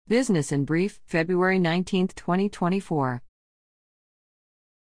Business in Brief, February 19, 2024.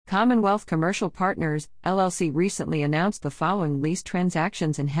 Commonwealth Commercial Partners, LLC recently announced the following lease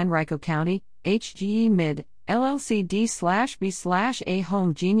transactions in Henrico County: HGE Mid, LLC D/B/A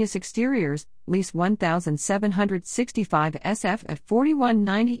Home Genius Exteriors, lease 1,765 SF at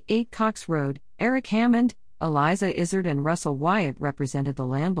 4198 Cox Road. Eric Hammond, Eliza Izzard and Russell Wyatt represented the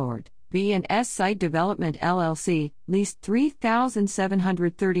landlord. B&S Site Development LLC, leased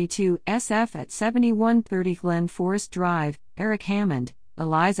 3,732 SF at 7130 Glen Forest Drive. Eric Hammond,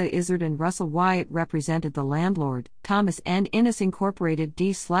 Eliza Izzard and Russell Wyatt represented the landlord. Thomas N. Innes Incorporated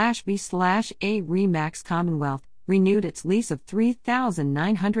D/B/A Remax Commonwealth renewed its lease of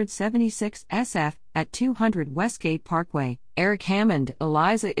 3,976 SF at 200 Westgate Parkway. Eric Hammond,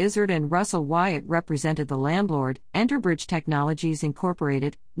 Eliza Izzard and Russell Wyatt represented the landlord. Enterbridge Technologies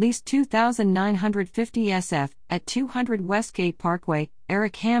Incorporated leased 2,950 SF at 200 Westgate Parkway.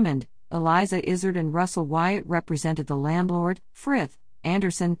 Eric Hammond, Eliza Izzard and Russell Wyatt represented the landlord. Frith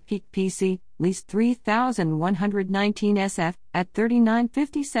Anderson, Peak PC, leased 3,119 SF at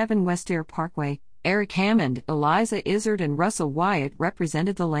 3957 Westair Parkway. Eric Hammond, Eliza Izzard and Russell Wyatt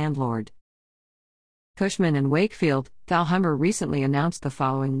represented the landlord. Cushman & Wakefield, Thalheimer recently announced the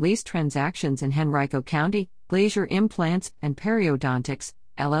following lease transactions in Henrico County: Glacier Implants and Periodontics,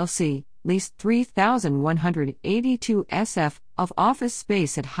 LLC, leased 3,182 SF of office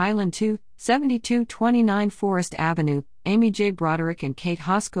space at Highland 2, 7229 Forest Avenue. Amy J. Broderick and Kate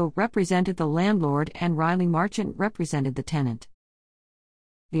Hosko represented the landlord and Riley Marchant represented the tenant.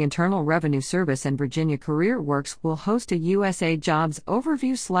 The Internal Revenue Service and Virginia Career Works will host a USA Jobs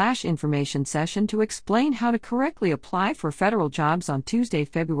Overview/information session to explain how to correctly apply for federal jobs on Tuesday,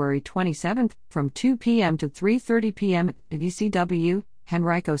 February 27, from 2 p.m. to 3:30 p.m. at VCW,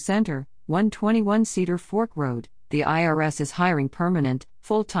 Henrico Center, 121 Cedar Fork Road. The IRS is hiring permanent,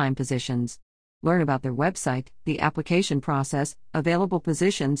 full-time positions. Learn about their website, the application process, available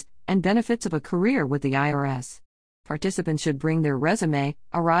positions, and benefits of a career with the IRS. Participants should bring their resume,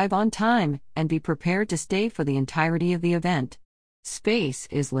 arrive on time, and be prepared to stay for the entirety of the event. Space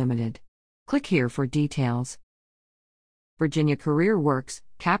is limited. Click here for details. Virginia Career Works,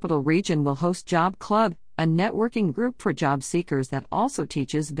 Capital Region will host Job Club, a networking group for job seekers that also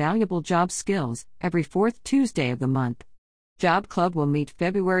teaches valuable job skills, every fourth Tuesday of the month. Job Club will meet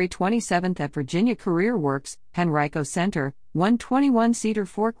February 27 at Virginia Career Works, Henrico Center, 121 Cedar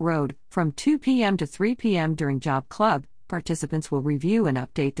Fork Road, from 2 p.m. to 3 p.m. During Job Club, participants will review and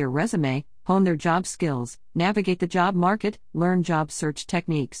update their resume, hone their job skills, navigate the job market, learn job search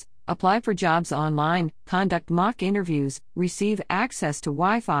techniques, apply for jobs online, conduct mock interviews, receive access to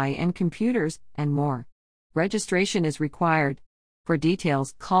Wi-Fi and computers, and more. Registration is required. For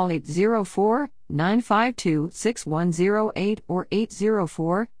details, call 804-952-6108 or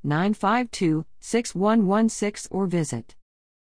 804-952-6116 or visit